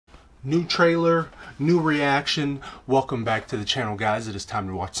New trailer, new reaction. Welcome back to the channel, guys. It is time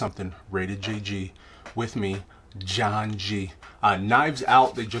to watch something rated JG with me, John G. Knives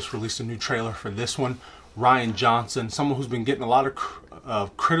Out, they just released a new trailer for this one. Rian Johnson, someone who's been getting a lot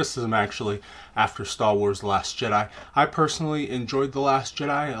of criticism actually after Star Wars The Last Jedi. I personally enjoyed The Last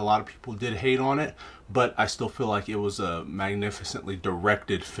Jedi. A lot of people did hate on it, but I still feel like it was a magnificently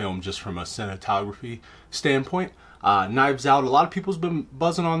directed film just from a cinematography standpoint. Knives Out, a lot of people's been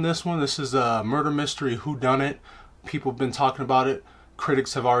buzzing on this one. This is a murder mystery whodunit. People have been talking about it.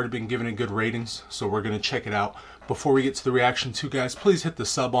 Critics have already been giving it good ratings, so we're going to check it out. Before we get to the reaction too, guys, please hit the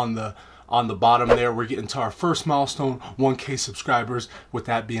sub on the bottom there. We're getting to our first milestone, 1K subscribers. With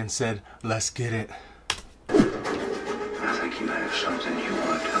that being said, let's get it. I think you have something you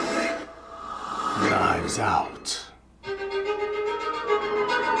want to tell me. Knives Out.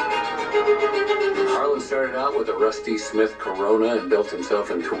 Harlan started out with a Rusty Smith Corona and built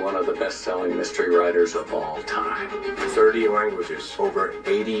himself into one of the best-selling mystery writers of all time. 30 languages, over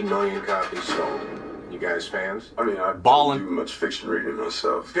 80 million copies sold. You guys fans? I mean, I Ballin'. don't do much fiction reading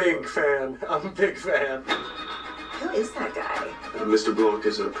myself. Big fan. I'm a big fan. Who is that guy? Mr. Blanc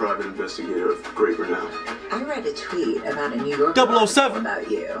is a private investigator of great renown. I read a tweet about a New Yorker 007 about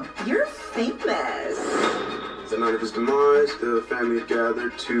you. You're famous. The night of his demise, the family had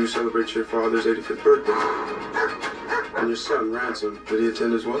gathered to celebrate your father's 85th birthday. And your son, Ransom, did he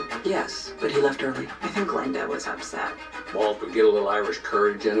attend as well? Yes, but he left early. I think Glenda was upset. Walt would get a little Irish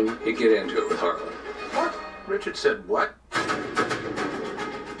courage in him. He'd get into it with Harlan. What? Richard said what?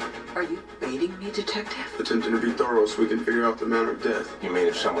 Are you baiting me, detective? Attempting to be thorough so we can figure out the manner of death. You mean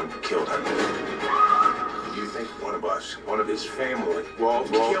if someone killed him? You think one of us, one of his family, killed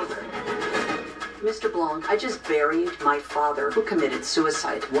him? Mr. Blanc, I just buried my father who committed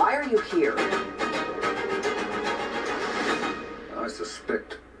suicide. Why are you here? I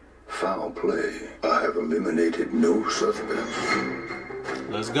suspect foul play. I have eliminated no suspects.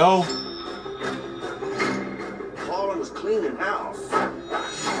 Let's go. Harlan was cleaning house.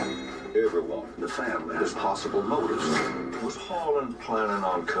 Everyone in the family has possible motives. Was Harlan planning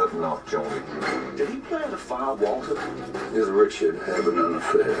on cutting off Joni? Did he plan to fire Walter? Is Richard having an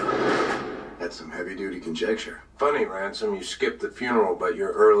affair? That's some heavy-duty conjecture. Funny, Ransom, you skipped the funeral, but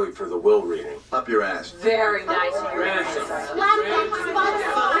you're early for the will reading. Up your ass. Very nice of you. I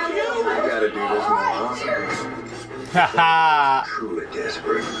gotta do this more, Haha. Truly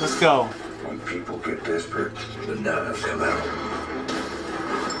desperate. Let's go. When people get desperate, the knives come out.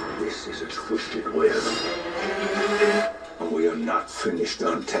 This is a twisted web. And we are not finished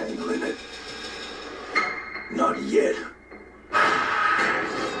untangling it. Not yet.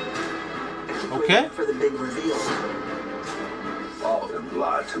 Okay. For the big reveal. All of them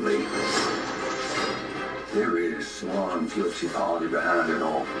lied to me. There is one guilty party behind it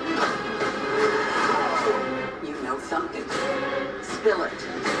all. You know something. Spill it.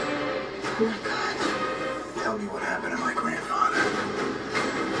 Oh my God. Tell me what happened to my grandfather.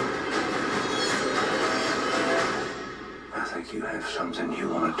 I think you have something you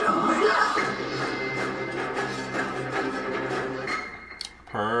want to tell me.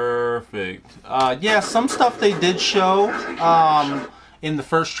 Perfect. Yeah, some stuff they did show in the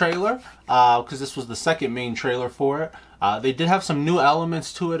first trailer, because this was the second main trailer for it. They did have some new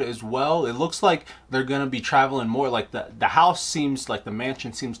elements to it as well. It looks like they're going to be traveling more. Like the house seems like the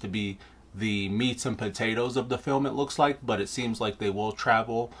mansion seems to be the meats and potatoes of the film, it looks like, but it seems like they will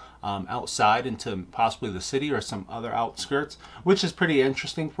travel outside into possibly the city or some other outskirts, which is pretty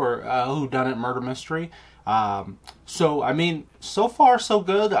interesting for a whodunit murder mystery. So I mean, so far so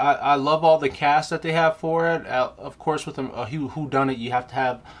good. I love all the cast that they have for it. Of course, with a whodunit, you have to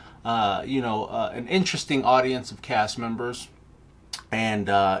have you know, an interesting audience of cast members, and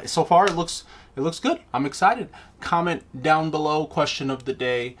so far it looks good. I'm excited. Comment down below, question of the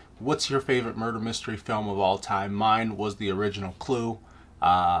day: what's your favorite murder mystery film of all time? Mine was the original Clue.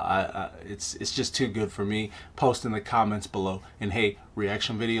 It's just too good for me. Post in the comments below. And hey,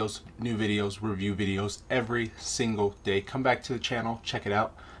 reaction videos, new videos, review videos every single day. Come back to the channel, check it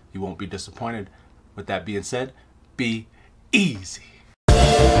out. You won't be disappointed. With that being said, be easy.